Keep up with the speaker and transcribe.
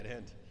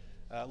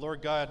And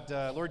Lord God,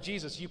 Lord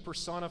Jesus, you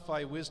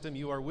personify wisdom.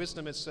 You are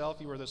wisdom itself.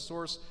 You are the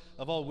source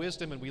of all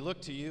wisdom, and we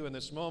look to you in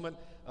this moment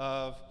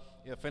of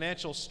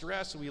financial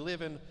stress. We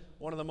live in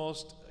one of the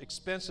most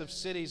expensive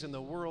cities in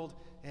the world,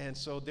 and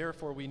so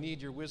therefore we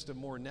need your wisdom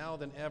more now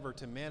than ever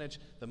to manage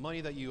the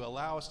money that you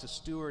allow us to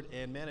steward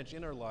and manage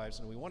in our lives,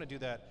 and we want to do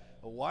that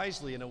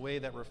wisely in a way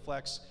that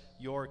reflects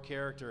your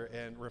character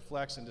and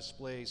reflects and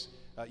displays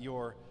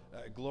your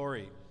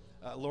glory.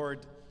 Lord,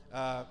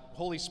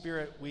 Holy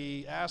Spirit,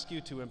 we ask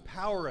you to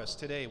empower us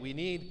today. We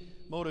need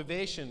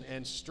motivation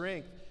and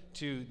strength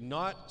to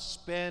not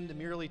spend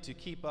merely to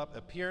keep up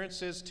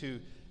appearances, to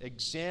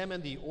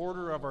examine the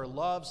order of our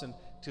loves and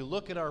to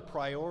look at our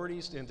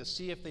priorities and to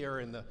see if they are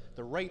in the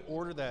right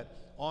order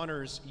that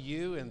honors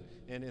you and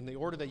in the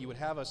order that you would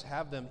have us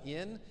have them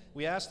in.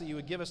 We ask that you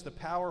would give us the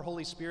power,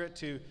 Holy Spirit,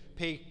 to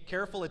pay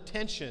careful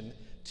attention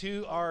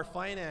to our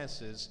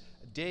finances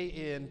day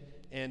in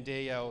and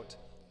day out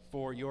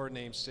for your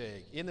name's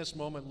sake. In this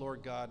moment,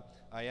 Lord God,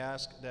 I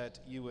ask that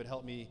you would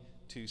help me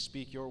to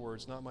speak your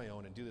words, not my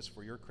own, and do this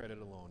for your credit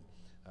alone.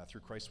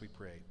 Through Christ we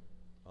pray.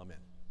 Amen.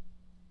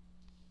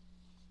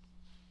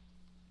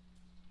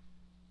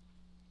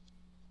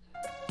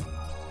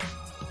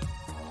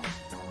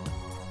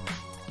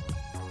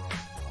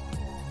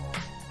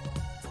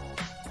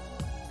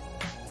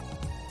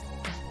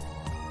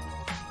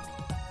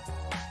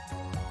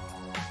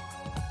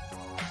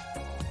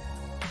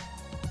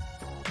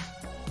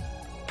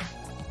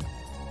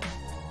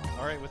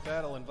 All right, with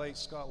that, I'll invite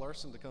Scott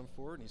Larson to come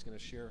forward, and he's going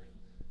to share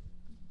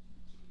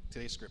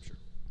today's scripture.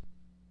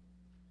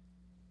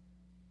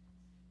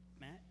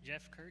 Matt,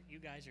 Jeff, Kurt, you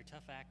guys are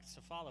tough acts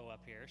to follow up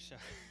here, so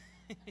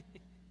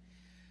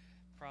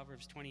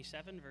Proverbs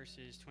 27,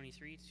 verses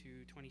 23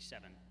 to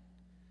 27.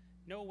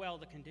 Know well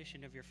the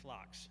condition of your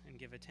flocks, and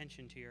give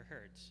attention to your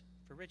herds,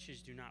 for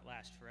riches do not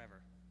last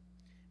forever,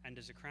 and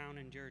does a crown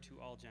endure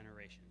to all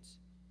generations.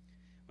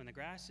 When the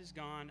grass is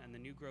gone and the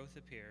new growth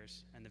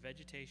appears, and the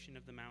vegetation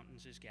of the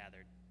mountains is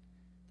gathered,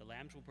 the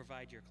lambs will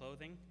provide your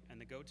clothing,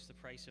 and the goats the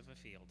price of a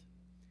field.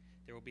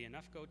 There will be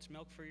enough goat's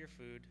milk for your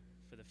food,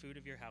 for the food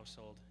of your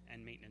household,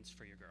 and maintenance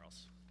for your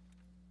girls.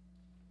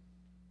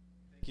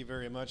 Thank you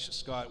very much,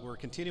 Scott. We're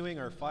continuing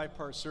our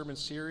 5-part sermon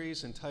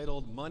series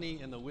entitled Money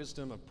and the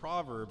Wisdom of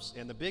Proverbs.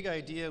 And the big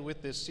idea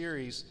with this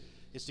series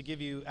is to give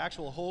you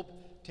actual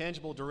hope,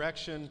 tangible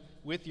direction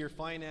with your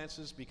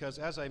finances, because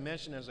as I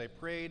mentioned, as I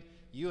prayed,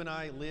 you and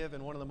I live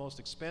in one of the most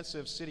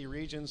expensive city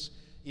regions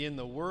in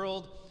the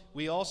world.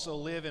 We also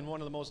live in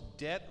one of the most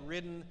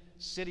debt-ridden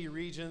city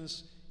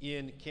regions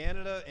in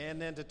Canada. And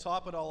then to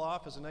top it all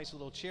off as a nice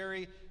little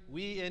cherry,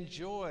 we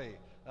enjoy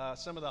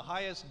some of the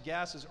highest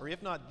gases, or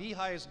if not the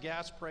highest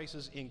gas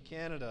prices in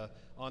Canada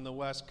on the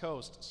West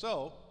Coast.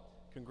 So,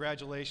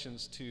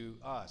 congratulations to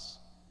us.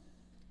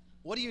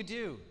 What do you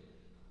do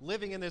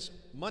living in this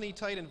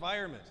money-tight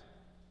environment?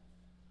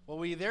 Well,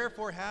 we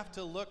therefore have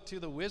to look to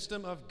the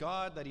wisdom of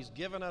God that he's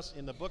given us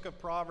in the book of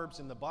Proverbs,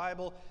 in the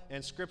Bible,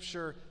 and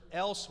Scripture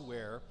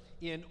elsewhere,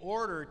 in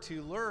order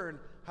to learn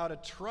how to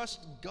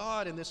trust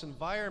God in this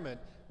environment.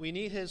 We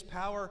need his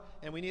power,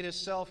 and we need his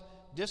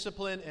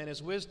self-discipline and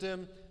his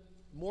wisdom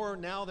more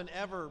now than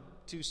ever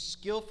to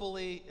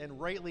skillfully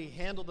and rightly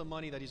handle the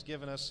money that he's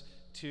given us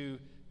to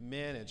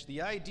manage.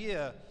 The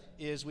idea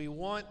is we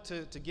want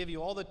to give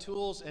you all the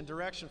tools and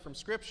direction from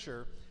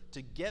Scripture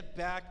to get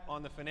back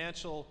on the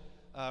financial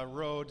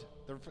road,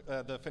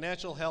 the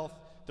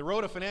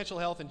road of financial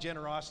health and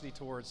generosity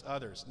towards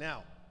others.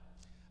 Now,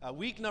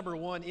 week number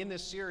 1 in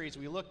this series,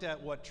 we looked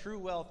at what true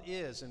wealth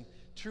is, and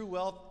true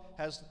wealth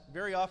has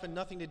very often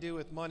nothing to do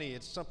with money.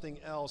 It's something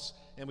else,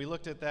 and we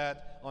looked at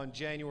that on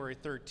January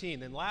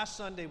 13th. And last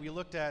Sunday, we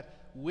looked at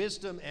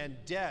wisdom and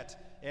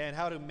debt and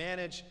how to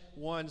manage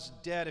one's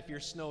debt if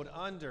you're snowed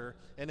under.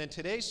 And then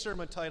today's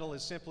sermon title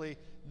is simply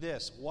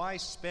this: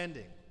 Wise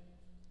Spending.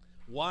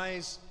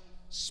 Wise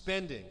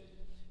spending.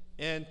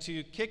 And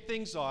to kick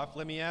things off,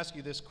 let me ask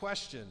you this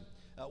question.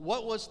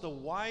 What was the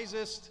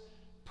wisest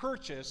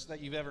purchase that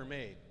you've ever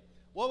made?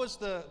 What was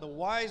the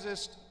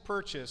wisest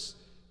purchase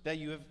that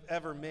you have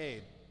ever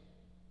made?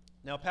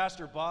 Now,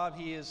 Pastor Bob,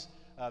 he is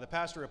the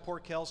pastor of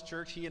Port Kells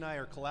Church. He and I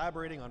are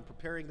collaborating on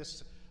preparing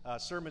this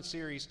sermon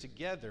series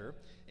together.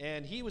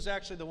 And he was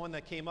actually the one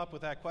that came up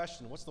with that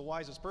question: what's the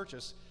wisest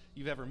purchase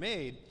you've ever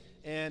made?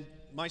 And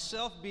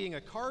myself being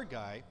a car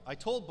guy, I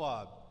told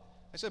Bob,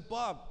 I said,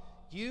 Bob,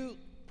 you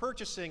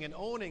purchasing and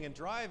owning and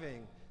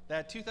driving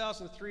that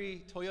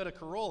 2003 Toyota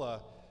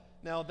Corolla,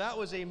 now that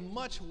was a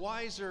much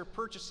wiser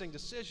purchasing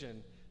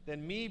decision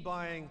than me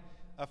buying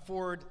a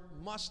Ford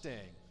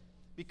Mustang.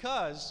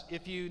 Because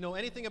if you know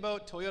anything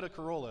about Toyota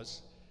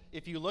Corollas,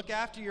 if you look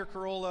after your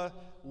Corolla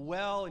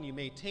well and you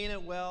maintain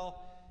it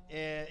well,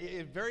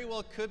 it very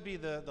well could be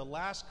the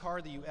last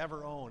car that you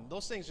ever own.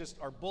 Those things just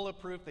are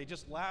bulletproof. They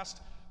just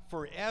last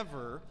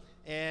forever.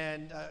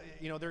 And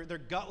they're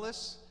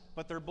gutless,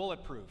 but they're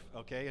bulletproof,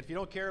 okay? If you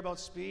don't care about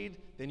speed,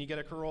 then you get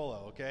a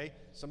Corolla, okay?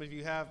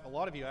 A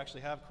lot of you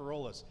actually have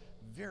Corollas.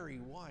 Very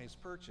wise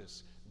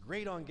purchase.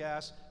 Great on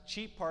gas,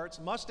 cheap parts.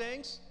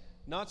 Mustangs,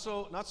 not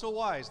so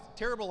wise,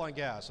 terrible on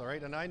gas, all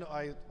right? And I know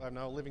I'm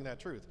now living that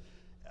truth.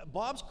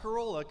 Bob's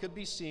Corolla could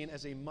be seen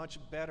as a much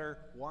better,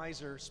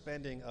 wiser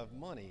spending of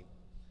money.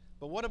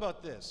 But what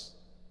about this?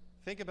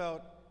 Think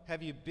about,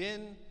 have you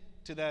been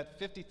to that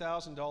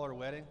 $50,000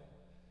 wedding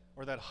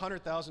or that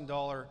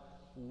 $100,000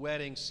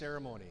 wedding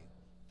ceremony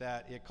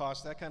that it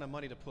costs that kind of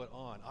money to put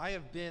on? I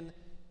have been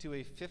to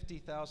a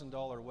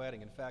 $50,000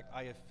 wedding. In fact,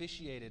 I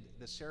officiated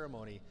the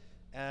ceremony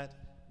at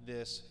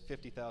this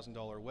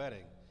 $50,000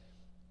 wedding.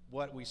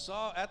 What we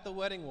saw at the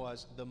wedding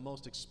was the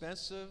most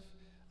expensive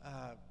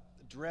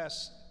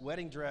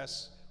wedding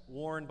dress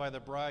worn by the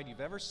bride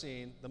you've ever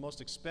seen. The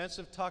most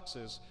expensive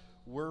tuxes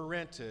were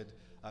rented.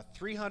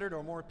 300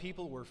 or more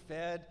people were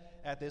fed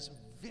at this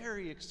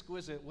very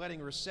exquisite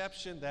wedding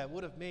reception that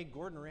would have made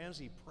Gordon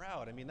Ramsay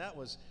proud. I mean, that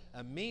was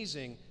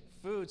amazing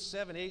food,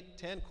 7, 8,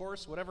 10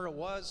 course, whatever it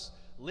was.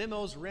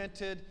 Limos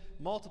rented,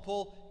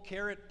 multiple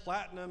carat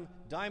platinum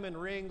diamond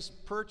rings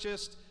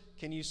purchased.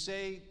 Can you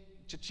say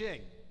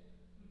cha-ching?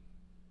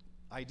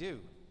 I do.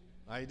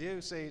 I do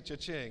say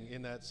cha-ching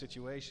in that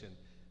situation.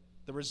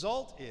 The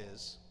result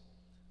is,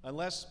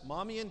 unless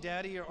mommy and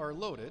daddy are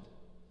loaded,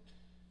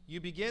 you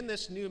begin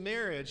this new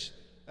marriage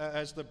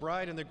as the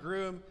bride and the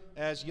groom,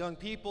 as young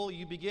people.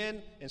 You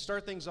begin and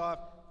start things off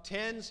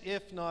tens,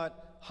 if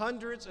not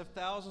hundreds of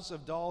thousands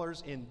of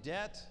dollars in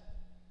debt.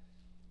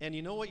 And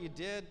you know what you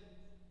did?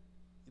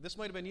 This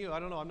might have been you. I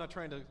don't know. I'm not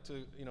trying to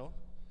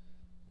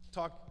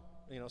talk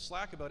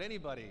slack about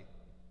anybody.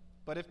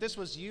 But if this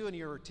was you and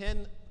you were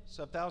tens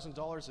of thousands of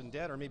dollars in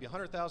debt, or maybe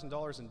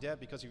 $100,000 in debt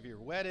because of your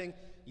wedding,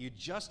 you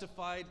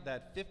justified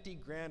that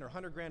 $50,000 or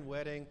 $100,000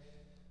 wedding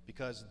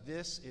because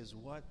this is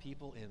what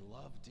people in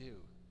love do.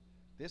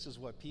 This is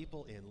what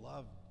people in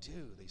love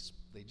do.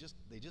 They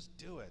just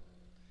do it.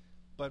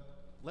 But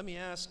let me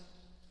ask,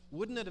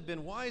 wouldn't it have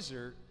been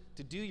wiser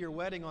to do your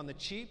wedding on the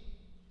cheap?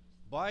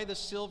 Buy the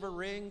silver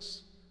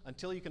rings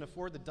until you can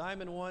afford the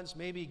diamond ones.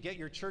 Maybe get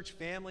your church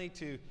family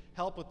to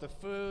help with the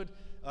food,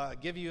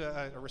 give you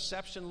a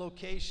reception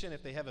location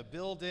if they have a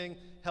building,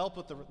 help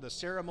with the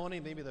ceremony.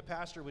 Maybe the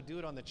pastor would do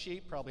it on the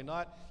cheap, probably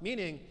not.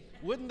 Meaning,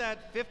 wouldn't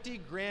that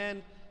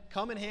 $50,000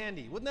 come in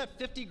handy? Wouldn't that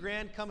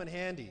 $50,000 come in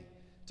handy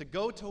to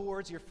go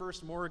towards your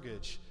first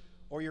mortgage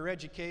or your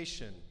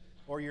education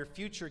or your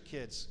future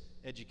kids'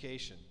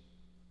 education?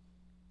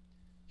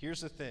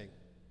 Here's the thing.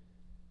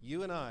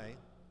 You and I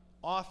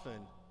often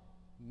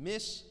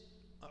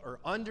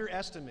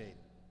underestimate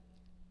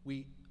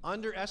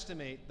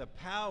the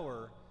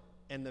power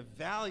and the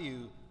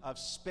value of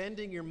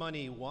spending your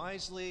money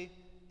wisely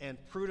and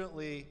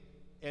prudently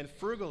and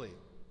frugally.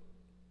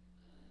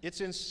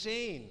 It's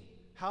insane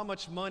how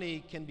much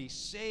money can be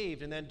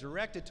saved and then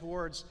directed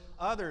towards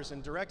others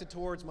and directed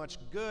towards much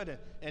good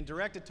and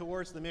directed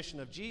towards the mission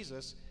of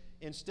Jesus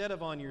instead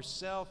of on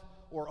yourself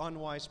or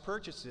unwise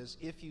purchases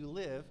if you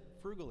live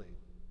frugally.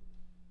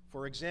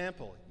 For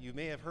example, you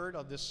may have heard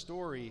of this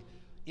story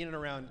in and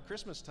around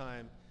Christmas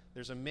time.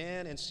 There's a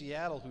man in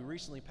Seattle who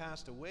recently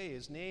passed away.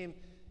 His name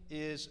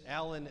is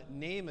Alan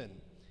Naiman.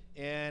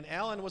 And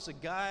Alan was a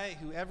guy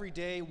who every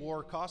day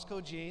wore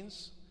Costco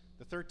jeans,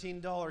 the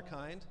 $13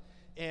 kind,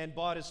 and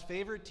bought his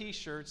favorite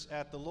t-shirts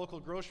at the local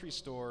grocery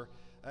store.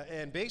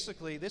 And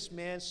basically, this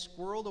man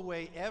squirreled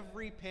away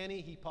every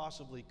penny he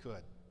possibly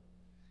could.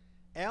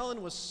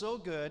 Alan was so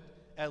good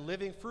at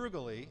living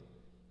frugally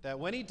that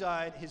when he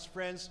died, his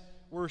friends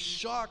were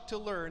shocked to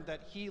learn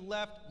that he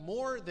left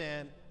more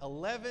than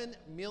 $11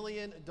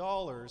 million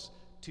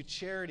to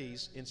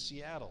charities in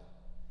Seattle.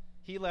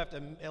 He left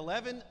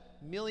 $11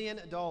 million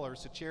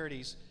to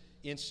charities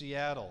in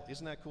Seattle.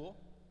 Isn't that cool?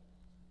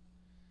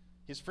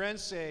 His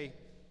friends say,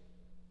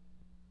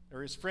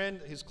 or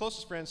his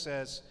closest friend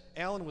says,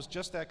 Alan was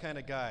just that kind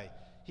of guy.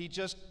 He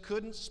just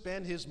couldn't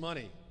spend his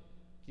money.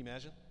 Can you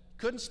imagine?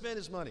 Couldn't spend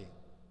his money.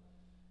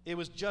 It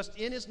was just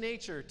in his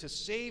nature to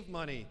save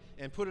money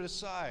and put it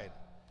aside.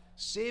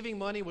 Saving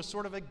money was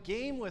sort of a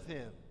game with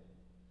him.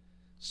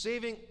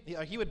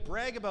 He would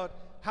brag about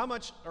how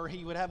much, or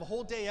he would have a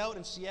whole day out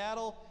in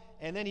Seattle,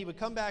 and then he would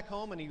come back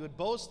home and he would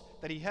boast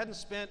that he hadn't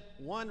spent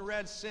 1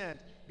 red cent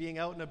being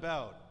out and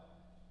about.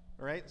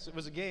 All right? So it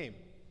was a game.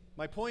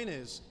 My point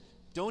is,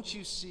 don't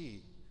you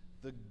see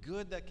the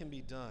good that can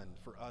be done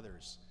for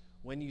others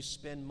when you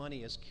spend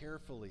money as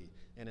carefully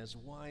and as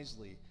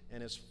wisely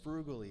and as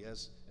frugally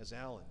as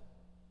Alan?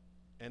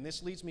 And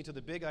this leads me to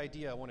the big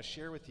idea I want to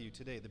share with you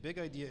today. The big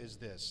idea is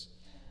this.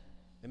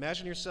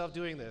 Imagine yourself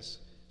doing this,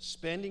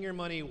 spending your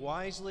money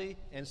wisely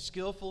and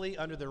skillfully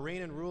under the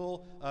reign and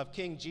rule of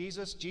King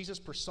Jesus. Jesus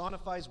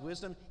personifies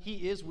wisdom.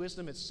 He is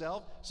wisdom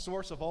itself,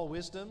 source of all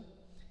wisdom,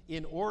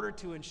 in order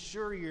to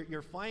ensure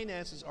your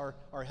finances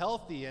are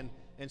healthy and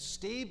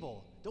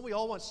stable. Don't we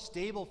all want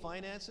stable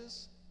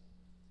finances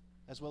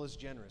as well as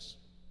generous?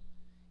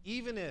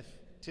 Even if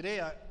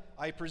today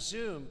I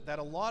presume that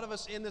a lot of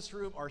us in this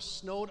room are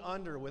snowed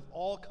under with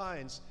all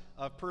kinds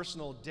of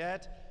personal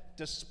debt.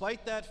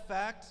 Despite that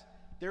fact,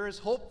 there is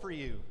hope for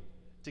you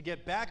to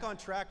get back on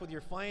track with your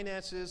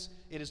finances.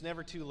 It is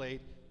never too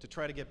late to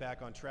try to get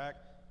back on track.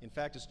 In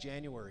fact, it's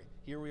January.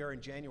 Here we are in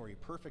January.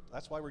 Perfect.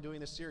 That's why we're doing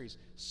this series.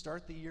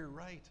 Start the year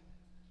right.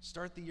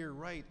 Start the year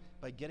right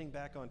by getting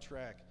back on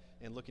track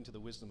and looking to the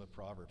wisdom of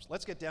Proverbs.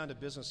 Let's get down to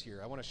business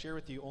here. I want to share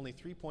with you only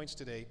 3 points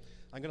today.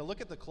 I'm going to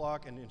look at the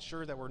clock and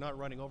ensure that we're not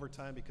running over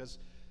time because,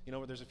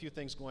 there's a few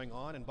things going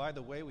on. And by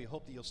the way, we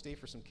hope that you'll stay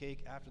for some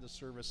cake after the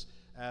service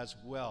as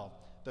well.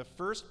 The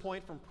first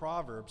point from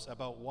Proverbs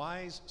about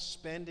wise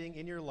spending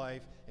in your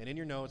life and in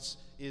your notes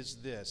is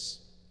this.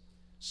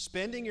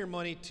 Spending your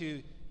money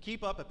to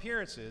keep up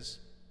appearances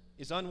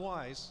is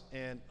unwise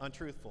and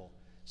untruthful.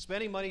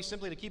 Spending money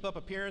simply to keep up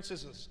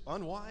appearances is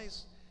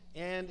unwise,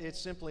 and it's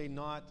simply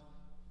not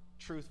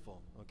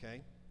truthful,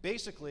 okay?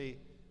 Basically,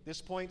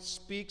 this point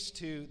speaks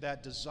to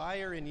that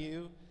desire in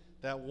you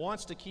that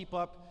wants to keep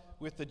up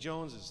with the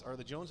Joneses. Are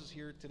the Joneses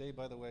here today,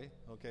 by the way?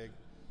 Okay,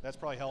 that's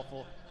probably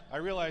helpful. I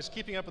realize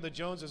keeping up with the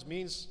Joneses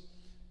means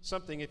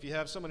something if you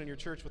have someone in your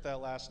church with that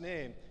last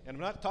name. And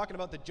I'm not talking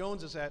about the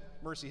Joneses at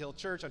Mercy Hill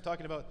Church. I'm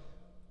talking about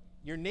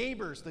your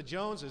neighbors, the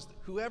Joneses,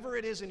 whoever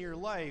it is in your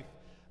life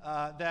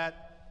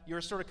that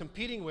you're sort of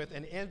competing with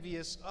and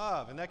envious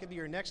of. And that can be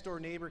your next door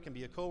neighbor, can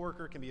be a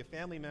coworker, can be a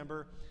family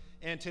member.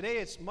 And today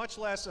it's much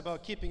less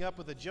about keeping up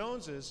with the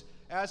Joneses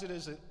as it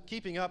is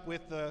keeping up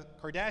with the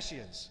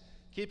Kardashians.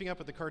 Keeping up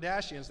with the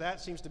Kardashians, that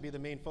seems to be the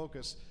main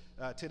focus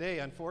today,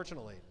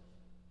 unfortunately.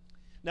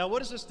 Now,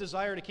 what is this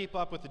desire to keep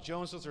up with the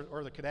Joneses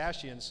or the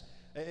Kardashians?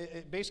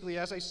 Basically,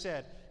 as I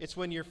said, it's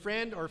when your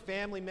friend or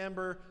family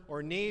member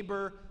or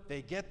neighbor,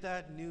 they get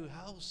that new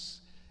house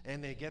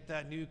and they get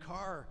that new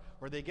car,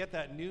 or they get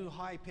that new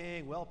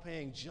high-paying,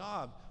 well-paying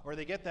job, or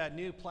they get that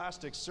new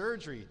plastic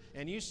surgery,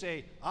 and you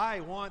say, I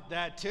want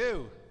that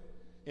too.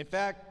 In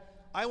fact,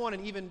 I want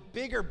an even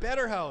bigger,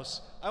 better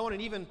house. I want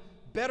an even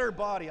better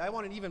body. I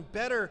want an even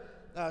better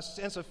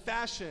sense of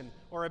fashion,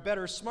 or a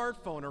better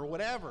smartphone, or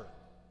whatever.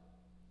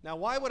 Now,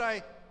 why would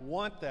I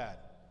want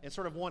that and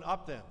sort of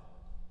one-up them?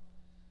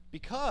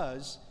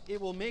 Because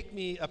it will make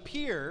me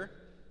appear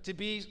to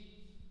be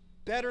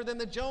better than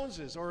the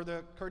Joneses or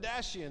the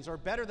Kardashians, or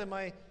better than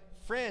my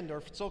friend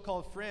or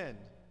so-called friend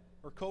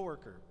or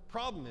coworker.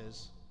 Problem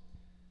is,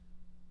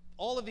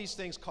 all of these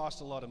things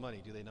cost a lot of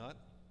money, do they not?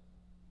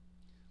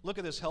 Look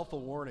at this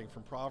helpful warning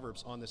from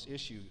Proverbs on this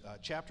issue.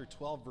 Chapter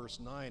 12, verse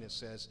 9, it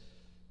says,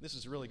 this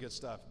is really good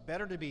stuff.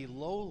 Better to be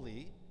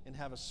lowly and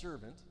have a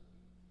servant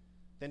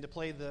than to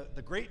play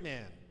the great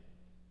man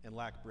and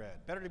lack bread.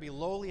 Better to be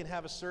lowly and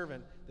have a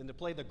servant than to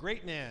play the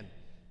great man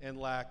and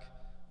lack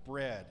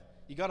bread.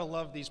 You got to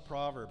love these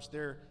Proverbs.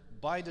 They're,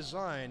 by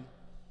design,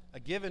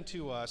 given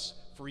to us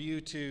for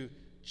you to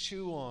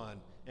chew on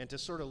and to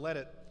sort of let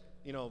it,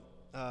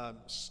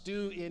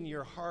 stew in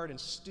your heart and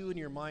stew in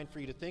your mind for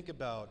you to think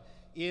about.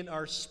 In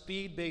our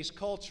speed-based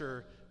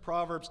culture,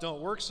 Proverbs don't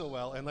work so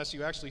well unless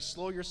you actually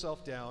slow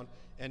yourself down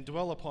and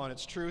dwell upon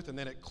its truth, and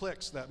then it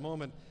clicks, that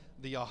moment,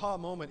 the aha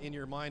moment in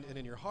your mind and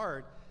in your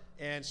heart.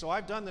 And so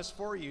I've done this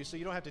for you, so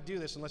you don't have to do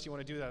this unless you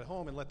want to do that at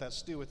home and let that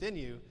stew within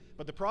you.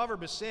 But the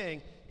proverb is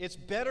saying it's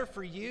better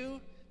for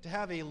you to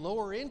have a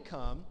lower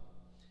income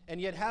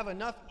and yet have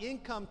enough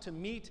income to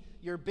meet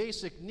your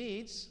basic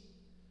needs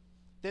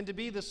than to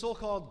be the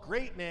so-called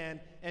great man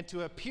and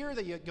to appear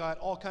that you got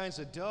all kinds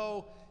of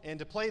dough and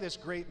to play this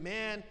great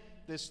man,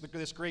 this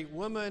great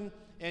woman,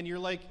 and you're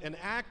like an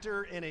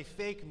actor in a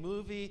fake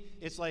movie.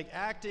 It's like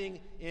acting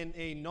in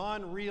a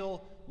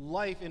non-real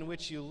life in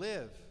which you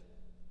live.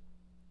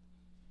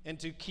 And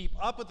to keep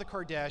up with the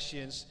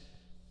Kardashians,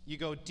 you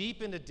go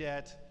deep into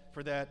debt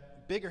for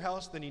that bigger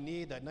house than you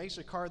need, that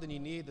nicer car than you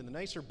need, than the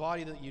nicer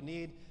body that you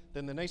need,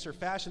 than the nicer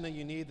fashion that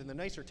you need, than the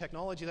nicer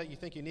technology that you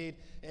think you need,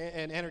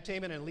 and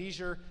entertainment and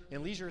leisure.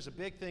 And leisure is a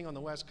big thing on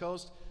the West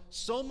Coast.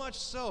 So much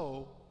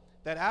so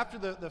that after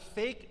the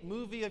fake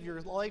movie of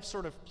your life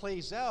sort of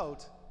plays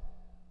out,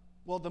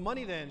 well, the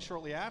money then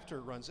shortly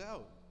after runs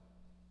out.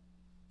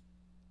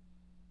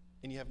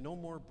 And you have no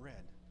more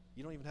bread.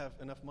 You don't even have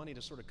enough money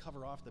to sort of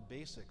cover off the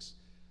basics,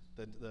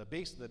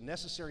 the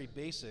necessary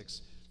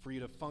basics for you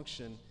to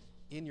function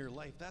in your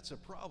life. That's a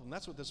problem.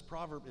 That's what this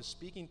proverb is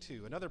speaking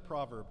to. Another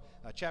proverb,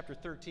 chapter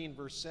 13,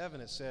 verse 7,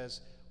 it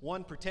says,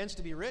 one pretends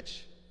to be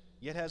rich,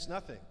 yet has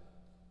nothing.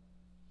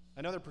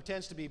 Another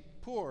pretends to be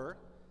poor,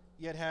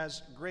 yet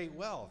has great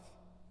wealth.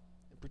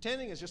 And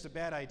pretending is just a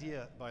bad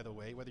idea, by the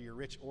way, whether you're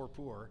rich or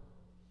poor.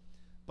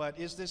 But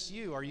is this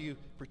you? Are you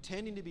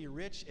pretending to be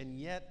rich and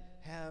yet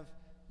have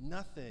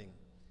nothing?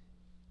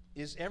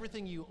 Is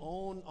everything you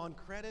own on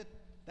credit?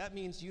 That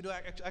means you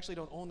actually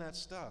don't own that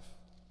stuff.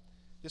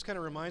 This kind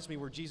of reminds me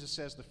where Jesus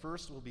says the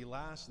first will be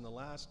last and the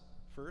last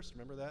first.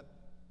 Remember that?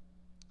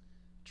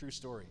 True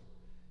story.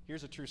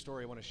 Here's a true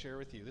story I want to share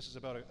with you. This is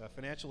about a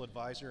financial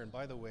advisor, and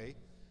by the way,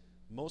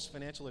 most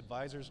financial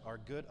advisors are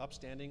good,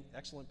 upstanding,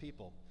 excellent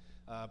people.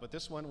 But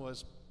this one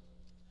was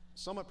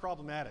somewhat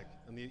problematic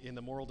in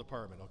the moral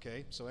department,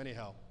 okay? So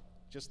anyhow,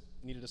 just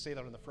needed to say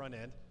that on the front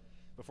end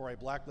before I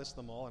blacklist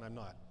them all, and I'm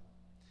not.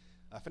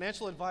 A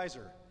financial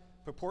advisor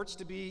purports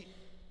to be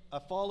a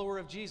follower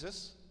of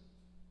Jesus,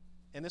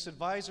 and this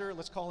advisor,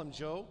 let's call him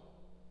Joe.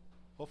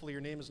 Hopefully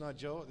your name is not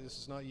Joe. This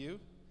is not you.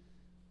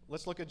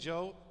 Let's look at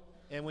Joe.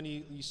 And when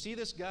you see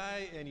this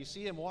guy and you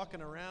see him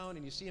walking around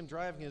and you see him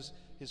driving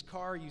his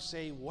car, you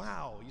say,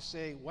 wow. You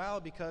say, wow,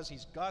 because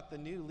he's got the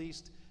new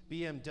leased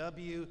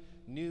BMW,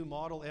 new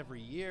model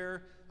every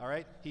year, all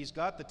right? He's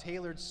got the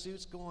tailored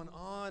suits going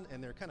on,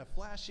 and they're kind of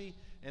flashy,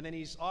 and then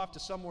he's off to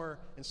somewhere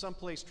in some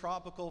place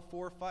tropical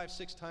 4, 5,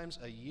 6 times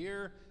a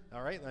year,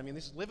 all right? I mean,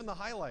 this is living the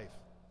high life.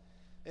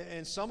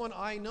 And someone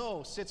I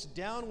know sits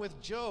down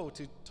with Joe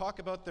to talk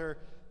about their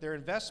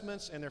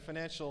investments and their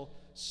financial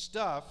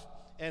stuff,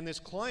 and this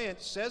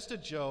client says to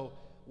Joe,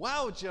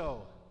 wow,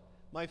 Joe,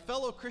 my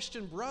fellow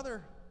Christian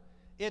brother,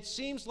 it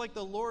seems like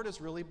the Lord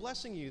is really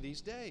blessing you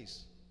these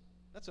days.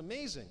 That's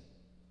amazing.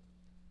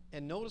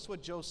 And notice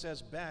what Joe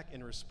says back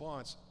in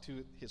response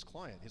to his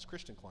client, his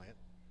Christian client.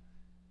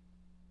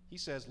 He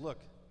says, look,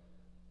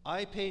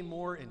 I pay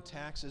more in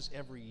taxes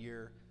every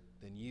year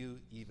than you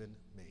even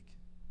make.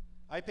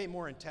 I pay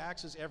more in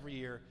taxes every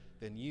year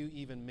than you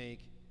even make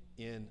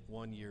in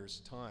 1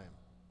 year's time.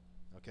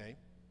 Okay?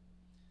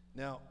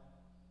 Now,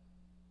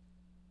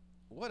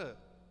 what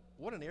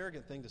an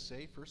arrogant thing to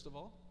say, first of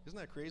all. Isn't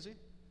that crazy?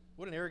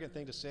 What an arrogant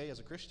thing to say as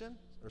a Christian,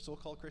 or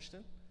so-called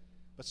Christian.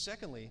 But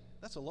secondly,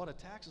 that's a lot of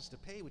taxes to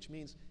pay, which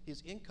means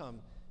his income,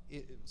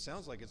 it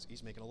sounds like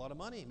he's making a lot of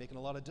money, making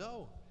a lot of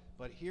dough.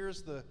 But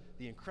here's the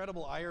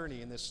incredible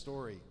irony in this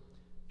story.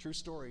 True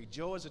story.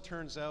 Joe, as it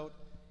turns out,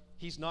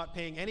 he's not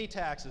paying any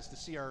taxes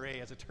to CRA,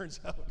 as it turns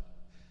out.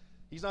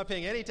 He's not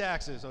paying any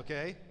taxes,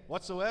 okay,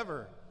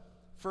 whatsoever.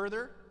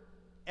 Further,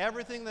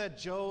 everything that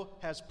Joe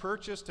has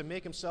purchased to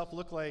make himself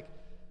look like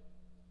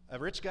a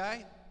rich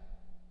guy,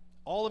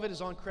 all of it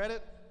is on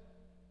credit.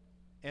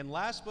 And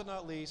last but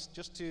not least,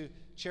 just to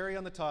cherry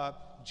on the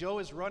top, Joe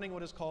is running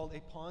what is called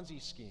a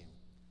Ponzi scheme,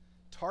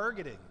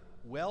 targeting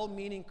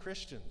well-meaning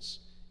Christians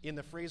in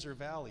the Fraser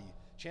Valley.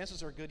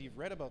 Chances are good you've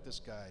read about this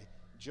guy,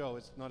 Joe.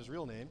 It's not his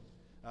real name,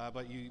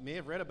 but you may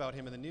have read about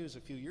him in the news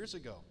a few years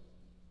ago.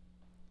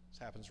 This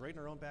happens right in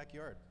our own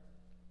backyard.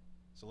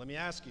 So let me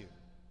ask you,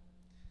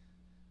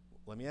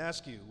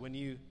 when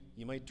you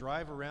might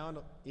drive around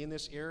in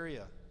this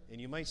area and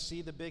you might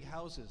see the big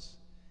houses,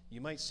 you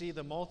might see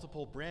the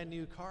multiple brand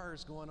new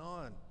cars going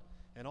on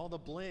and all the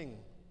bling,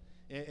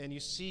 and you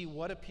see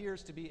what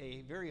appears to be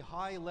a very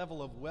high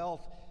level of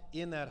wealth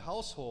in that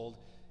household,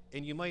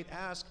 and you might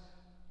ask,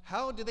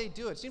 how do they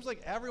do it? It seems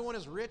like everyone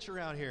is rich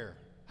around here.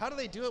 How do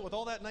they do it with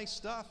all that nice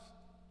stuff?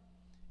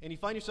 And you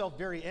find yourself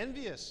very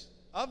envious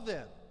of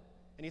them.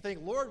 And you think,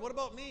 Lord, what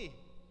about me?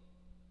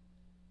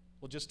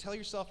 Well, just tell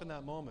yourself in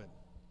that moment.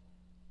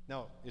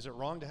 Now, is it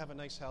wrong to have a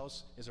nice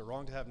house? Is it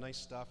wrong to have nice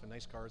stuff and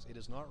nice cars? It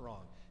is not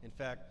wrong. In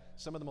fact,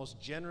 some of the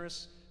most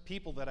generous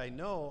people that I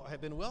know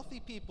have been wealthy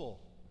people.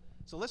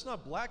 So let's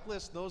not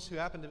blacklist those who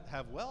happen to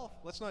have wealth.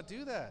 Let's not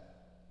do that.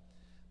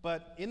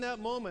 But in that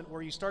moment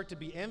where you start to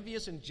be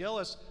envious and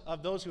jealous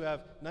of those who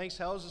have nice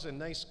houses and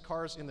nice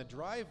cars in the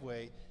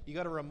driveway, you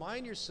got to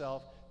remind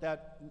yourself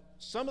that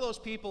some of those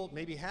people,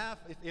 maybe half,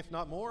 if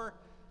not more,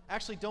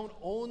 actually don't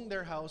own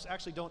their house,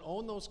 actually don't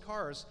own those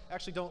cars,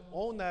 actually don't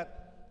own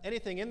that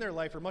anything in their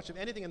life or much of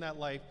anything in that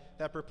life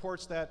that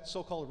purports that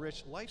so-called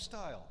rich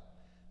lifestyle.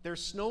 They're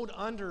snowed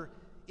under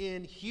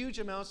in huge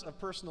amounts of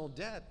personal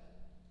debt.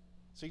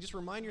 So you just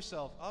remind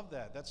yourself of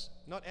that. That's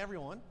not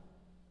everyone,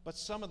 but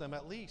some of them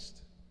at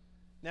least.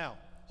 Now,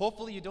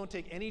 hopefully you don't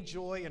take any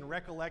joy in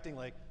recollecting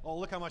like, oh,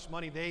 look how much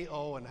money they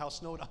owe and how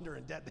snowed under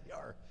in debt they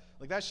are.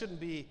 Like that shouldn't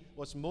be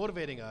what's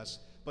motivating us,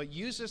 but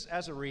use this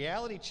as a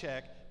reality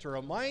check to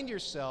remind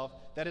yourself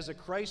that as a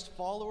Christ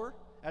follower,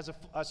 as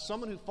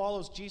someone who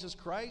follows Jesus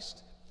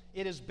Christ,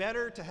 it is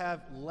better to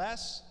have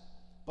less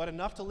but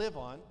enough to live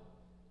on.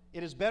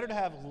 It is better to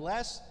have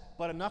less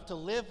but enough to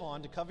live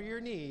on to cover your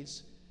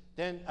needs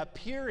than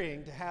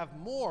appearing to have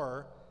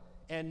more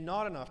and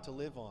not enough to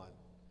live on.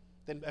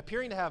 Than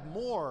appearing to have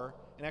more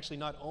and actually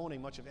not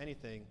owning much of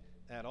anything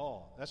at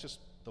all. That's just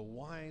the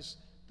wise,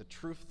 the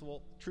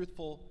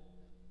truthful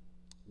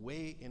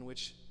way in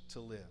which to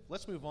live.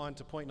 Let's move on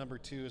to point number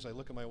 2 as I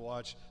look at my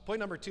watch. Point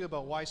number 2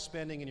 about wise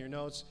spending in your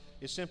notes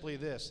is simply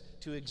this: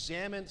 to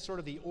examine sort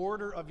of the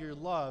order of your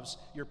loves,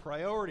 your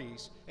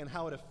priorities, and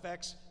how it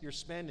affects your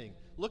spending.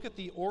 Look at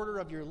the order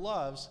of your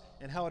loves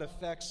and how it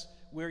affects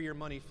where your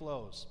money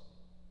flows.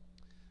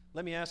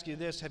 Let me ask you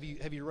this: have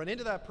you run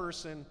into that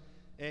person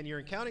and you're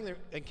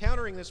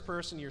encountering this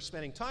person, you're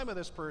spending time with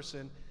this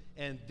person,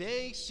 and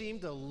they seem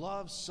to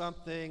love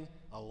something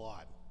a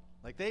lot?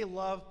 Like they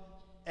love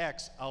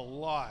X a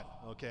lot,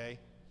 okay?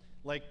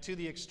 Like to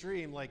the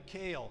extreme, like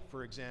kale,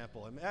 for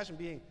example. Imagine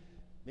being,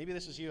 maybe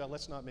this is you,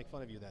 let's not make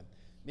fun of you then.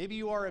 Maybe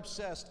you are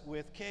obsessed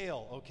with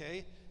kale,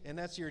 okay? And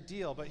that's your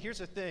deal. But here's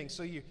the thing,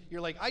 so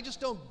you're like, I just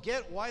don't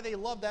get why they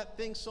love that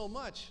thing so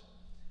much.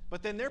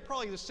 But then they're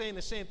probably saying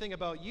the same thing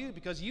about you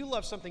because you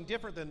love something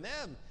different than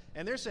them.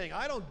 And they're saying,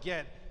 I don't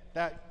get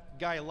that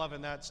guy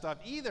loving that stuff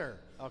either,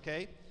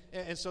 okay?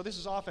 And so this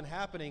is often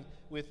happening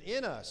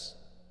within us.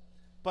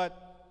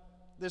 But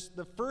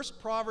the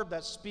first proverb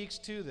that speaks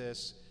to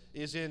this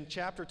is in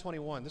chapter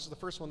 21. This is the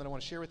first one that I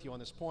want to share with you on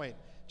this point.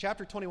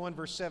 Chapter 21,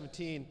 verse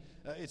 17,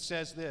 it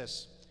says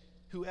this: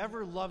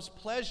 whoever loves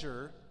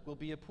pleasure will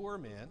be a poor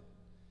man,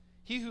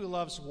 He who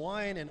loves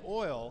wine and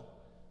oil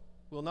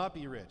will not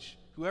be rich.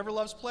 Whoever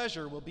loves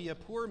pleasure will be a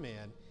poor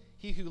man.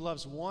 He who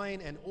loves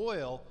wine and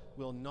oil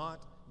will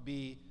not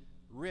be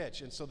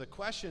rich. And so the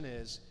question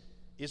is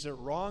it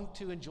wrong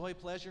to enjoy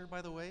pleasure,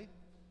 by the way?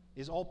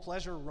 Is all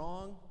pleasure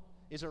wrong?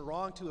 Is it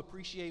wrong to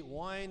appreciate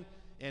wine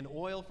and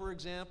oil, for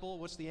example?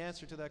 What's the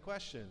answer to that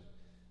question?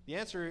 The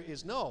answer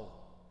is no.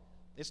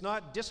 It's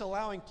not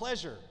disallowing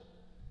pleasure,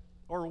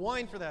 or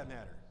wine for that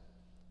matter.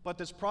 But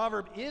this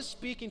proverb is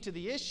speaking to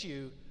the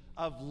issue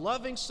of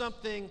loving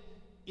something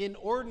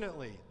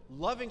inordinately,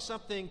 loving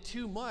something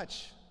too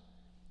much.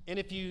 And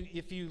if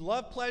you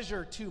love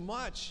pleasure too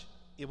much,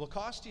 it will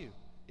cost you.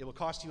 It will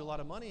cost you a lot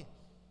of money.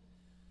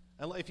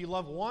 And if you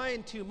love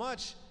wine too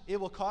much, it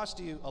will cost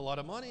you a lot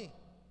of money.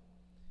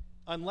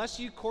 Unless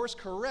you course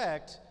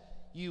correct,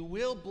 you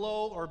will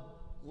blow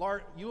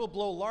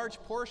large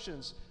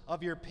portions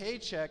of your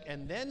paycheck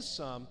and then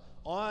some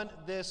on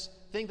this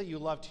thing that you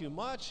love too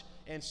much.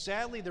 And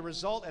sadly, the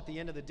result at the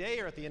end of the day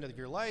or at the end of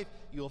your life,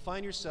 you will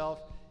find yourself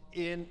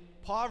in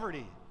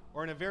poverty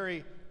or in a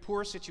very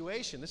poor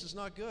situation. This is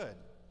not good.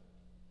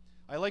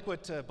 I like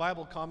what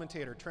Bible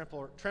commentator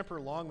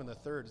Tremper Longman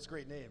III, it's a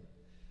great name.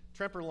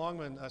 Tremper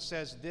Longman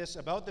says this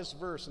about this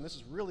verse, and this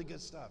is really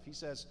good stuff. He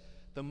says,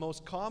 the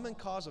most common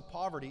cause of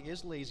poverty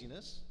is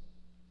laziness,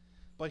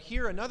 but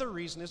here another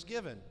reason is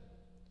given: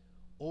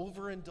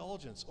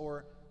 overindulgence,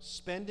 or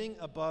spending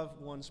above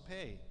one's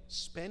pay.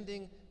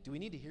 Spending, do we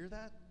need to hear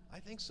that? I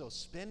think so.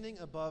 Spending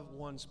above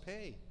one's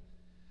pay.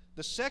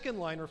 The second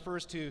line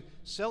refers to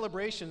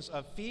celebrations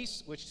of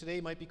feasts, which today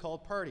might be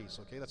called parties.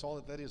 Okay, that's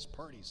all that is,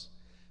 parties.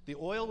 The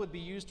oil would be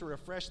used to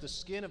refresh the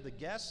skin of the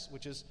guests,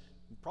 which is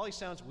probably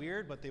sounds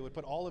weird, but they would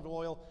put olive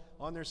oil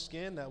on their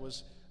skin. That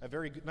was a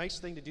very nice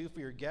thing to do for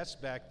your guests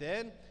back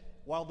then.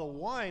 While the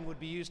wine would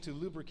be used to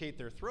lubricate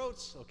their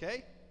throats.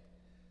 Okay,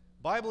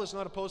 Bible is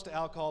not opposed to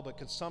alcohol, but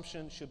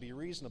consumption should be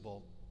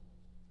reasonable.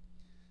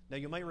 Now,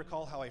 you might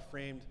recall how I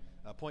framed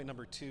point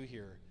number 2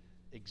 here.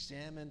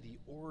 Examine the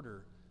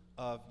order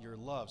of your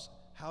loves,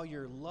 how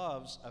your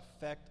loves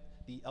affect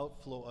the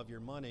outflow of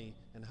your money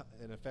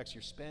and affects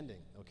your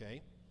spending,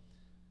 okay?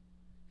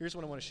 Here's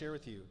what I want to share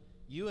with you.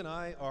 You and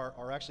I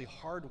are actually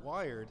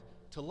hardwired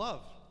to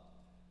love.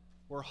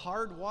 We're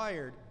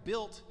hardwired,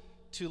 built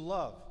to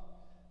love.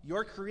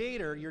 Your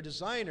creator, your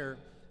designer,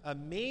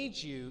 made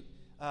you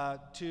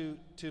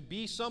to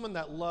be someone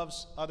that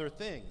loves other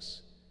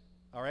things,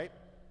 all right?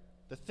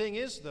 The thing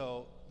is,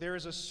 though, there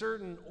is a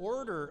certain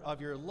order of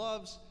your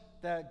loves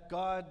that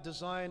God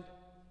designed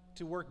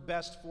to work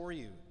best for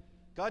you.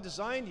 God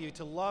designed you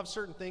to love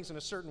certain things in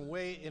a certain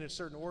way, in a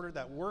certain order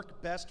that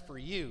work best for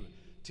you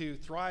to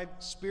thrive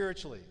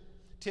spiritually.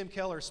 Tim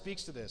Keller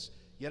speaks to this.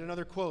 Yet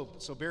another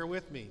quote, so bear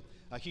with me.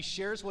 He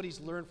shares what he's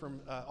learned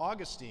from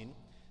Augustine,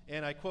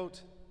 and I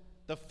quote,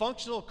 "The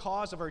functional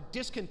cause of our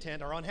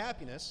discontent, our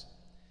unhappiness,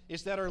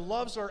 is that our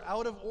loves are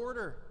out of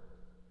order."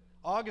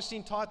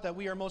 Augustine taught that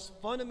we are most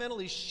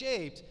fundamentally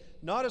shaped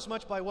not as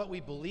much by what we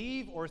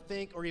believe or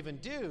think or even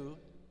do,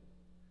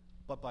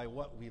 but by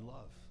what we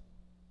love.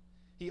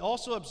 He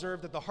also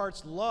observed that the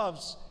heart's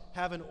loves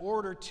have an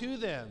order to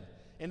them,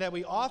 and that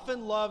we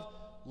often love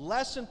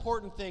less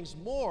important things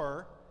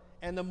more,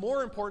 and the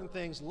more important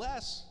things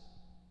less.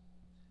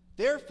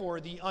 Therefore,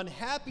 the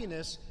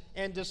unhappiness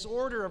and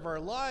disorder of our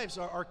lives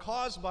are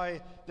caused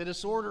by the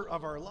disorder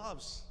of our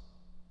loves.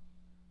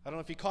 I don't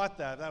know if you caught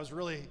that. That was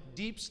really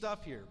deep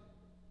stuff here.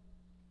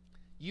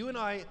 You and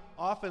I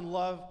often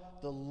love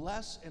the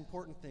less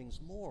important things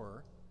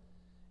more,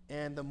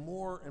 and the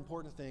more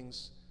important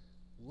things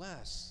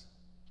less.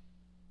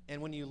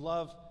 And when you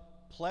love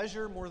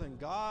pleasure more than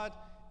God,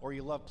 or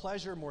you love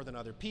pleasure more than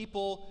other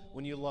people,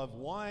 when you love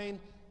wine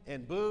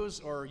and booze,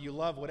 or you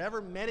love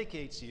whatever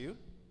medicates you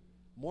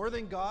more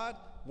than God,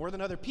 more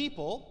than other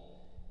people,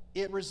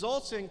 it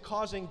results in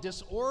causing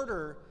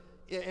disorder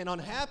and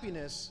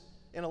unhappiness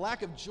and a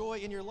lack of joy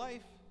in your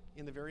life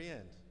in the very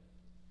end.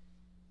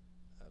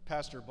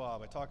 Pastor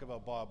Bob, I talk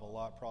about Bob a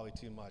lot, probably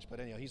too much, but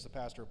anyhow, he's the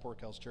pastor of Port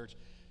Kells Church.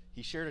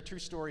 He shared a true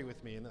story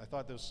with me, and I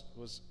thought this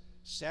was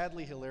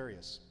sadly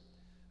hilarious.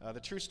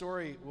 The true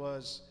story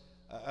was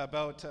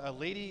about a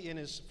lady in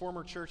his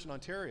former church in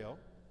Ontario,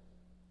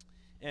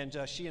 and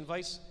she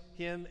invites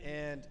him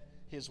and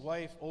his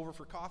wife over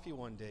for coffee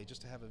one day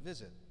just to have a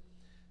visit.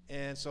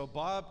 And so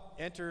Bob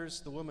enters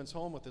the woman's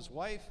home with his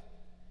wife,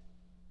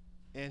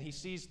 and he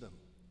sees them.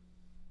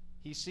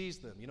 He sees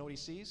them. You know what he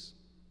sees?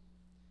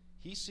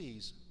 He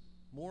sees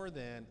more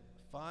than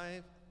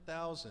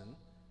 5,000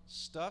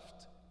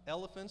 stuffed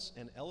elephants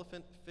and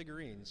elephant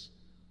figurines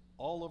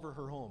all over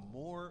her home.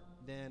 More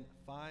than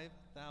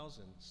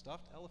 5,000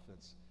 stuffed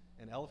elephants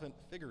and elephant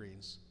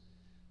figurines,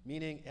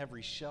 meaning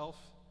every shelf,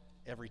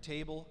 every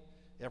table,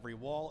 every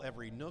wall,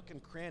 every nook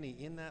and cranny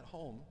in that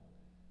home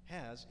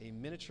has a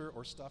miniature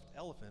or stuffed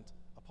elephant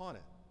upon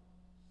it.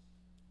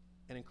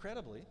 And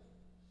incredibly,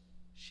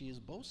 she is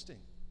boasting.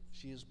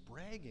 She is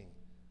bragging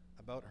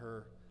about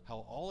how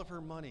all of her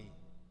money,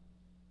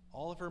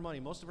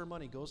 most of her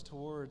money goes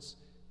towards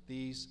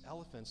these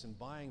elephants and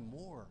buying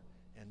more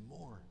and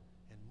more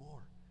and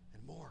more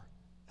and more.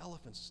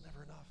 elephants is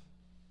never enough.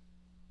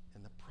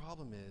 And the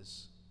problem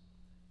is,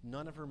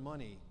 none of her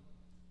money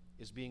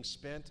is being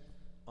spent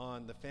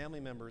on the family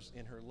members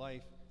in her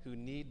life who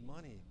need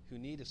money, who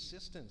need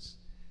assistance.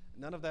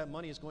 None of that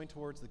money is going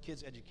towards the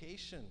kids'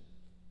 education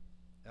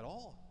at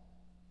all.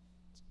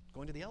 It's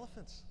going to the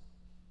elephants.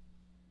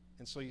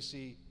 And so you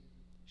see,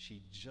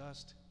 she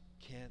just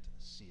can't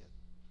see it.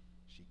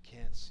 She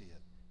can't see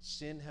it.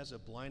 Sin has a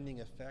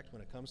blinding effect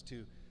when it comes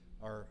to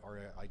our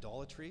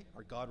idolatry,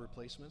 our God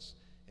replacements,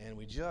 and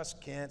we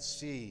just can't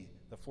see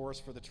the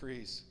forest for the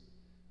trees.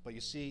 But you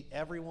see,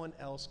 everyone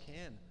else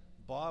can.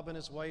 Bob and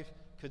his wife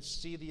could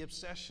see the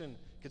obsession,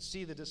 could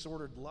see the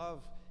disordered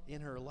love in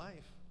her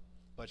life,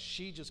 but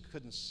she just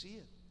couldn't see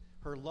it.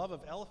 Her love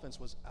of elephants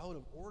was out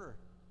of order.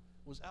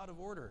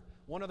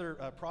 One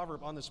other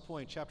proverb on this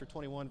point, chapter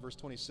 21, verse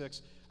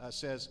 26,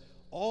 says,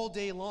 all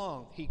day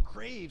long he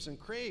craves and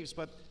craves,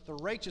 but the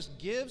righteous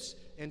gives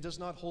and does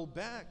not hold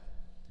back.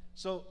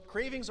 So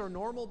cravings are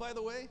normal, by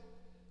the way.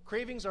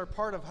 Cravings are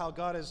part of how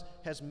God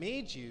has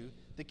made you.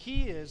 The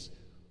key is,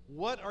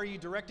 what are you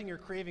directing your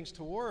cravings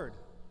toward?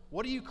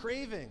 What are you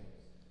craving?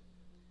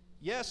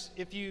 Yes,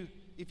 if you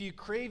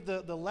crave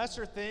the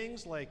lesser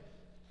things, like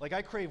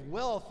I crave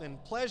wealth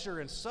and pleasure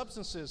and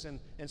substances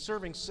and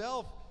serving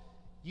self,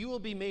 you will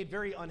be made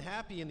very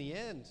unhappy in the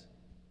end.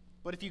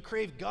 But if you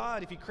crave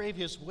God, if you crave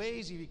His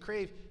ways, if you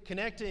crave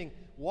connecting,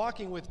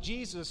 walking with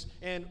Jesus,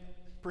 and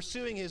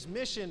pursuing His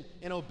mission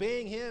and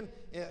obeying Him,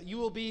 you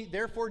will be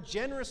therefore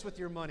generous with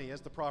your money, as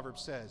the proverb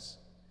says.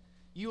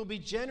 You will be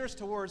generous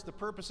towards the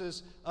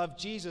purposes of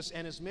Jesus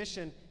and His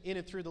mission in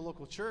and through the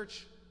local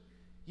church.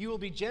 You will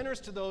be generous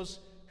to those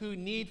who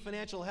need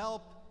financial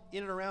help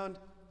in and around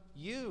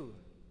you.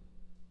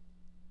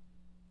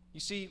 You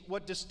see,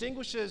 what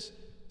distinguishes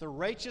the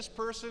righteous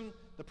person,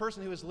 the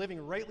person who is living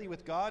rightly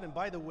with God, and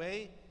by the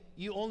way,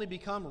 you only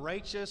become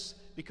righteous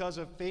because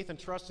of faith and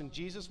trust in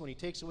Jesus when He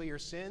takes away your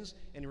sins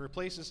and He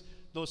replaces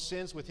those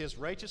sins with His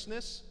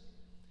righteousness.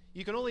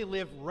 You can only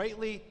live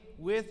rightly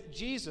with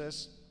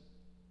Jesus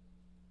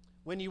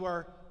when you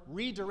are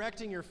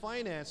redirecting your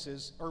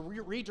finances or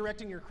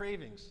redirecting your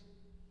cravings.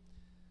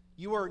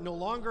 You are no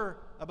longer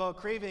about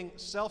craving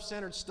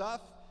self-centered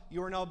stuff.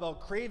 You are now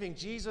about craving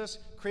Jesus,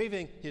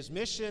 craving His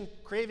mission,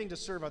 craving to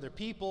serve other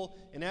people,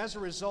 and as a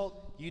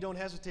result, you don't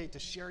hesitate to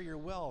share your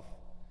wealth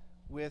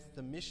with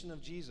the mission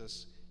of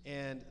Jesus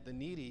and the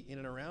needy in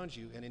and around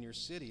you and in your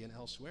city and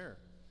elsewhere.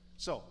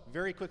 So,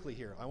 very quickly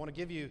here, I want to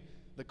give you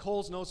the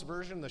Coles Notes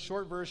version, the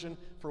short version,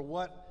 for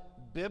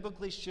what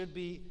biblically should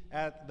be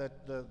at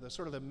the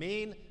sort of the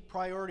main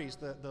priorities,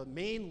 the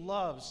main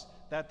loves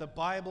that the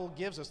Bible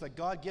gives us, that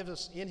God gives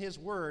us in His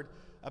Word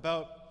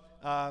about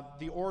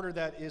the order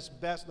that is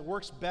best, that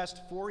works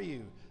best for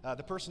you,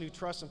 the person who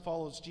trusts and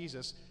follows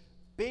Jesus,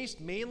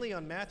 based mainly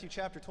on Matthew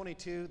chapter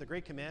 22, the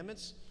Great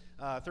Commandments,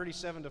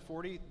 37 to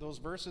 40, those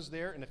verses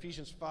there in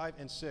Ephesians 5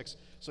 and 6.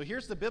 So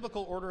here's the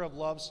biblical order of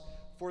loves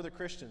for the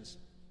Christians.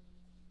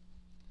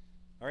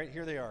 All right,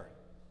 here they are.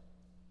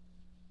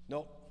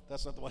 Nope,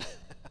 that's not the one.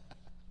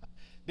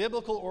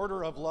 Biblical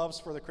order of loves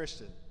for the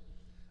Christian.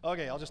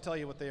 Okay, I'll just tell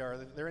you what they are.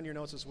 They're in your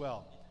notes as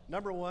well.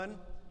 Number one,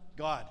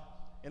 God.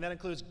 And that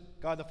includes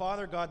God the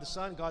Father, God the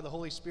Son, God the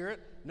Holy Spirit.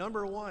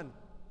 Number one,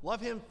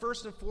 love Him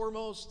first and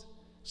foremost.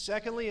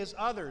 Secondly is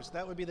others.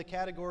 That would be the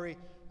category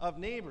of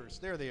neighbors.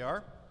 There they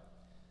are.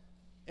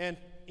 And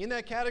in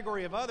that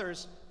category of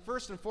others,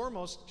 first and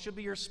foremost should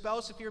be your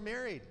spouse if you're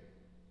married.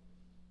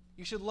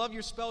 You should love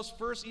your spouse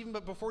first, even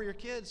before your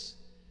kids.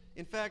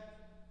 In fact,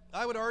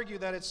 I would argue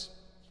that it's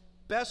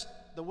best,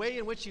 the way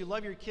in which you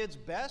love your kids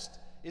best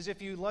is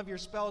if you love your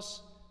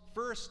spouse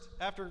first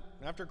after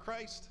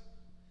Christ.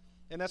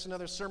 And that's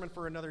another sermon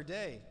for another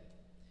day.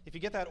 If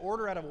you get that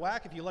order out of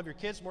whack, if you love your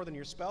kids more than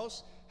your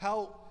spouse,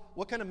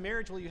 what kind of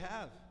marriage will you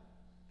have?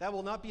 That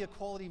will not be a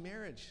quality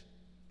marriage.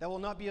 That will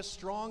not be a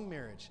strong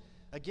marriage.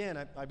 Again,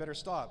 I better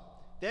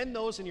stop. Then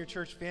those in your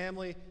church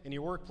family, in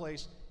your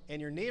workplace,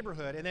 and your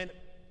neighborhood. And then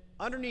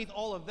underneath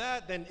all of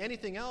that, then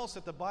anything else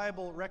that the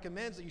Bible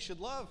recommends that you should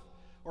love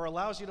or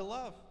allows you to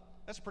love.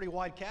 That's a pretty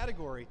wide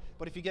category.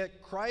 But if you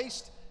get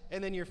Christ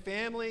and then your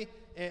family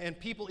and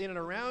people in and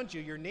around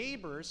you, your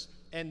neighbors,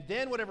 and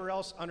then whatever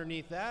else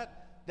underneath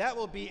that, that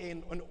will be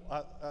an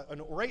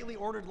rightly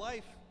ordered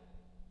life.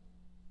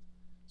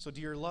 So do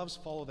your loves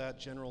follow that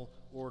general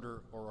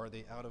order, or are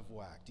they out of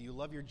whack? Do you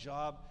love your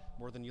job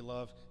more than you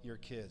love your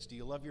kids? Do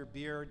you love your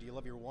beer? Do you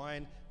love your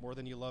wine more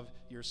than you love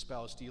your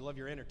spouse? Do you love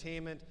your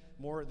entertainment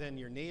more than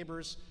your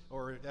neighbors,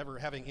 or ever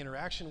having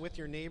interaction with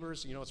your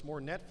neighbors? You know, it's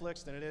more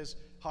Netflix than it is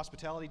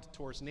hospitality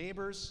towards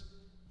neighbors.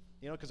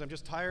 You know, because I'm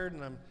just tired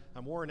and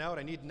I'm worn out.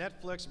 I need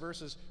Netflix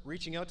versus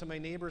reaching out to my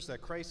neighbors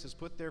that Christ has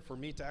put there for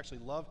me to actually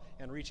love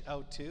and reach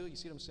out to. You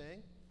see what I'm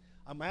saying?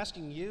 I'm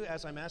asking you,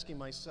 as I'm asking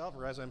myself,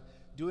 or as I'm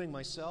doing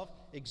myself,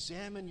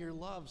 examine your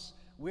loves.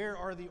 Where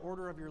are the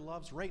order of your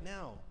loves right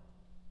now?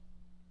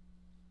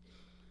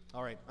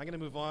 All right, I'm going to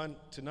move on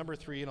to number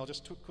 3, and I'll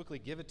just quickly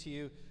give it to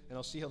you, and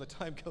I'll see how the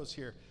time goes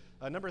here.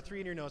 Number 3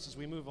 in your notes as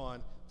we move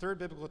on. Third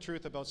biblical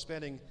truth about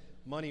spending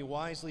money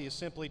wisely is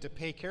simply to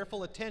pay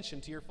careful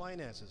attention to your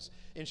finances.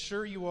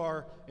 Ensure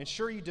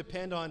you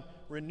depend on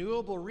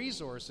renewable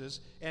resources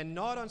and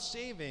not on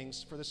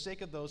savings for the sake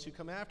of those who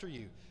come after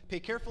you. Pay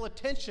careful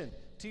attention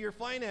to your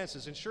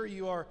finances. Ensure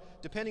you are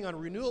depending on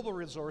renewable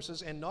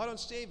resources and not on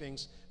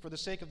savings for the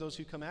sake of those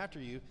who come after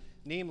you,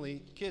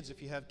 namely kids,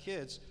 if you have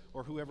kids,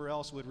 or whoever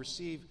else would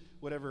receive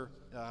whatever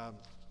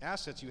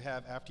assets you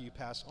have after you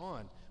pass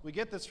on. We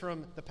get this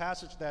from the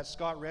passage that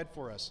Scott read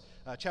for us,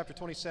 chapter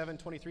 27,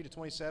 23 to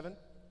 27.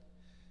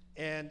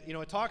 And,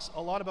 it talks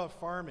a lot about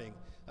farming.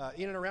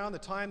 In and around the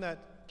time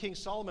that King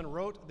Solomon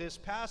wrote this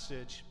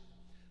passage,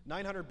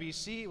 900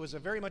 BC, it was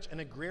very much an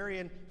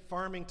agrarian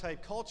farming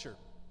type culture.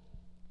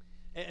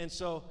 And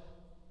so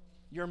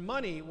your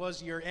money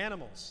was your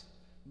animals.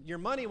 Your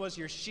money was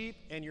your sheep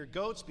and your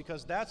goats,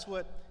 because that's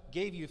what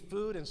gave you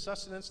food and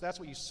sustenance. That's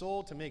what you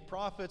sold to make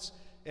profits,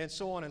 and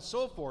so on and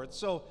so forth.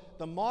 So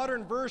the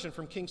modern version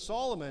from King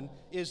Solomon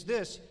is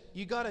this: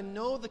 you got to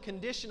know the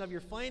condition of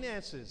your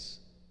finances.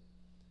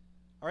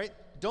 All right?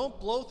 Don't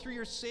blow through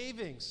your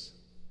savings.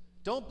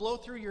 Don't blow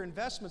through your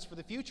investments for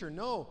the future.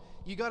 No,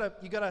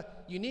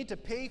 you need to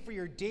pay for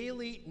your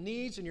daily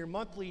needs and your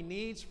monthly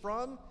needs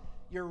from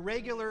your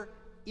regular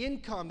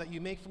income that you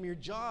make from your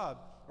job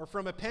or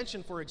from a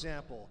pension, for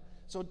example.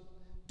 So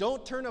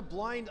don't turn a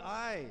blind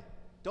eye.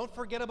 Don't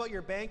forget about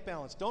your bank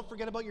balance. Don't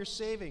forget about your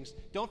savings.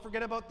 Don't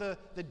forget about the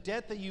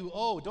debt that you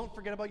owe. Don't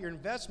forget about your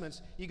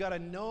investments. You got to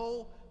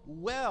know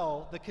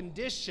well the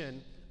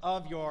condition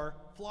of your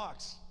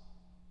flocks.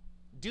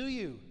 Do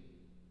you?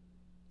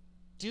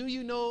 Do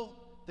you know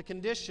the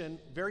condition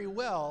very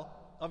well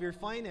of your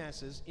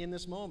finances in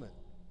this moment?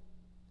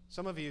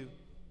 Some of you,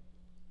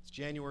 it's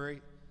January,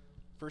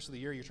 first of the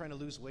year, you're trying to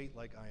lose weight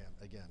like I am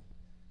again.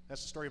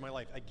 That's the story of my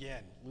life,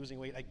 again, losing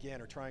weight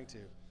again, or trying to.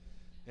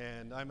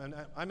 And I'm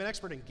an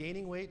expert in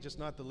gaining weight, just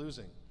not the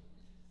losing.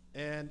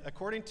 And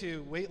according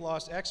to weight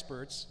loss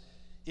experts,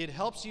 it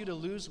helps you to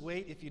lose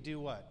weight if you do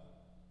what?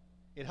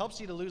 It helps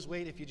you to lose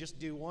weight if you just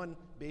do one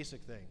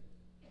basic thing.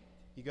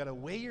 You got to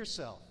weigh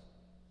yourself,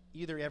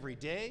 either every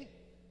day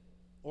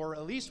or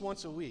at least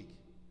once a week.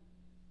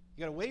 You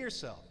got to weigh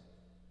yourself.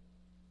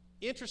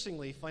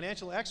 Interestingly,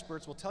 financial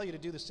experts will tell you to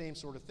do the same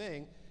sort of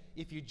thing.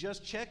 If you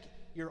just check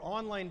your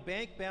online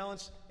bank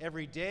balance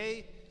every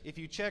day, if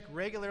you check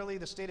regularly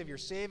the state of your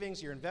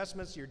savings, your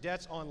investments, your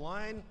debts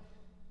online,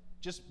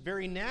 just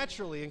very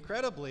naturally,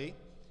 incredibly,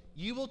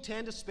 you will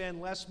tend to spend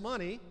less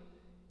money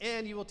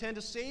and you will tend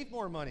to save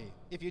more money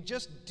if you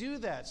just do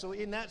that. So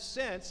in that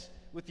sense,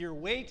 with your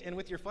weight and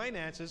with your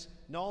finances,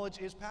 knowledge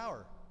is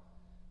power.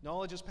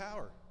 Knowledge is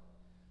power.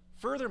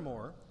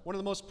 Furthermore, one of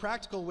the most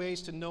practical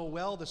ways to know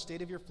well the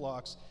state of your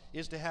flocks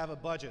is to have a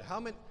budget. How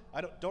many?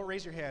 Don't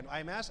raise your hand.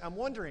 I'm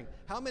wondering,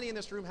 how many in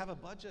this room have a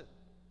budget?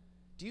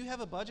 Do you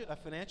have a budget, a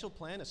financial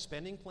plan, a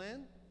spending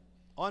plan,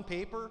 on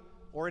paper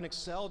or in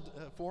Excel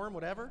form,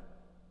 whatever?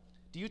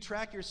 Do you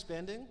track your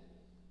spending?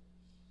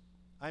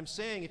 I'm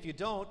saying if you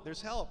don't,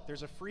 there's help.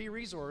 There's a free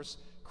resource,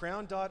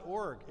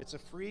 crown.org. It's a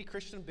free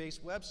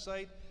Christian-based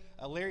website.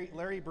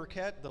 Larry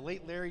Burkett, the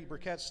late Larry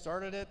Burkett,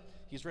 started it.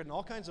 He's written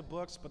all kinds of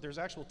books, but there's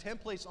actual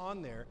templates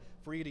on there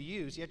for you to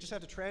use. You just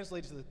have to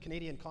translate it to the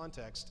Canadian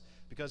context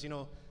because,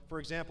 for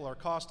example, our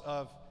cost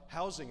of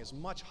housing is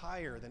much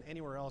higher than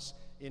anywhere else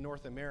in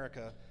North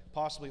America,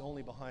 possibly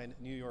only behind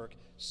New York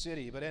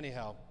City. But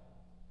anyhow,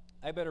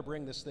 I better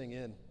bring this thing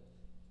in.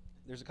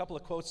 There's a couple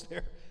of quotes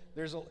there.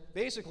 There's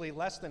basically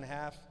less than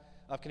half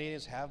of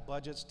Canadians have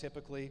budgets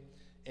typically,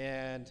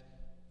 and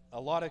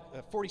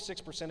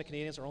 46% of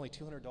Canadians are only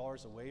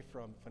 $200 away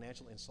from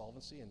financial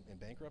insolvency and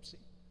bankruptcy.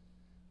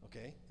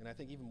 Okay, and I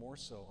think even more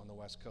so on the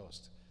West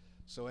Coast.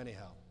 So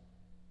anyhow,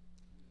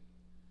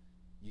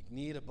 you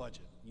need a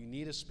budget. You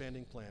need a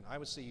spending plan. I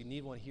would say you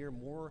need one here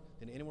more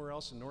than anywhere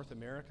else in North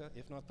America,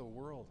 if not the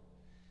world.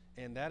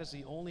 And that is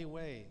the only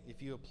way,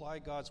 if you apply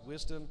God's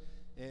wisdom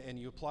and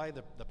you apply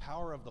the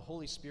power of the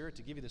Holy Spirit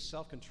to give you the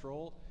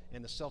self-control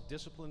and the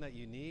self-discipline that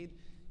you need,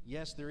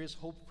 yes, there is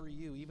hope for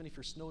you, even if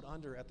you're snowed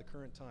under at the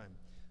current time.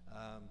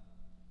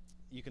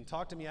 You can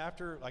talk to me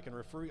after. I can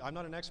refer you. I'm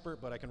not an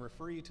expert, but I can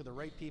refer you to the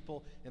right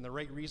people and the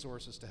right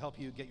resources to help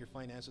you get your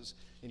finances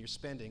and your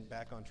spending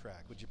back on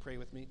track. Would you pray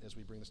with me as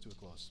we bring this to a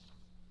close?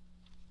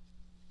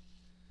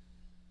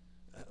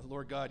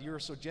 Lord God, you are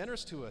so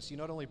generous to us. You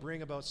not only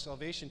bring about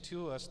salvation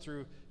to us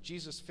through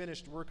Jesus'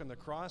 finished work on the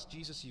cross.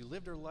 Jesus, you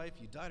lived our life,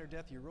 you died our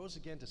death, you rose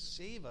again to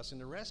save us and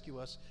to rescue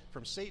us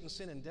from Satan,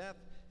 sin, and death,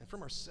 and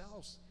from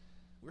ourselves.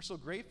 We're so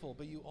grateful,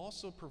 but you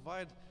also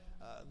provide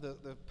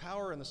the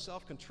power and the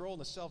self-control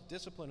and the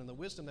self-discipline and the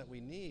wisdom that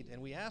we need.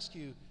 And we ask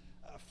you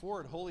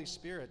for it, Holy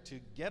Spirit, to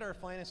get our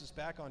finances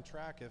back on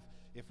track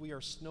if we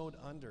are snowed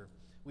under.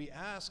 We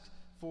ask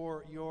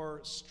for your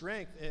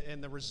strength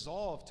and the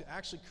resolve to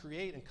actually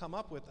create and come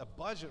up with a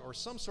budget or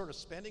some sort of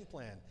spending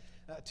plan,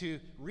 to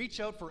reach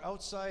out for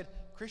outside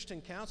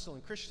Christian counsel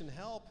and Christian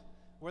help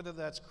whether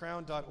that's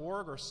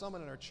crown.org or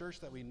someone in our church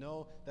that we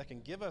know that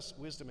can give us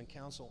wisdom and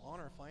counsel on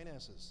our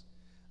finances.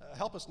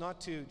 Help us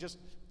not to just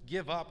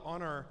give up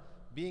on our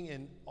being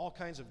in all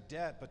kinds of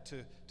debt, but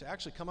to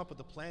actually come up with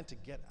a plan to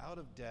get out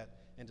of debt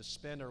and to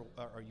spend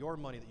your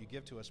money that you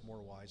give to us more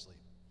wisely.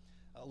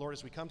 Lord,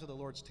 as we come to the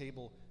Lord's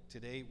table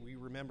today, we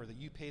remember that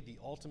you paid the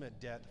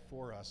ultimate debt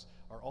for us,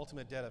 our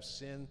ultimate debt of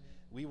sin.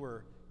 We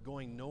were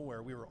going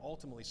nowhere. We were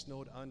ultimately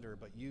snowed under,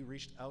 but you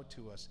reached out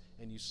to us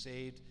and you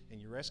saved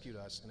and you rescued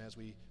us. And as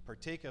we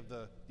partake of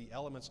the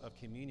elements of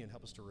communion,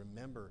 help us to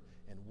remember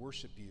and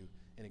worship you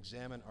and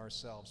examine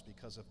ourselves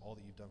because of all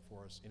that you've done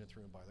for us in and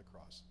through and by the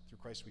cross. Through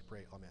Christ we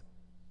pray. Amen.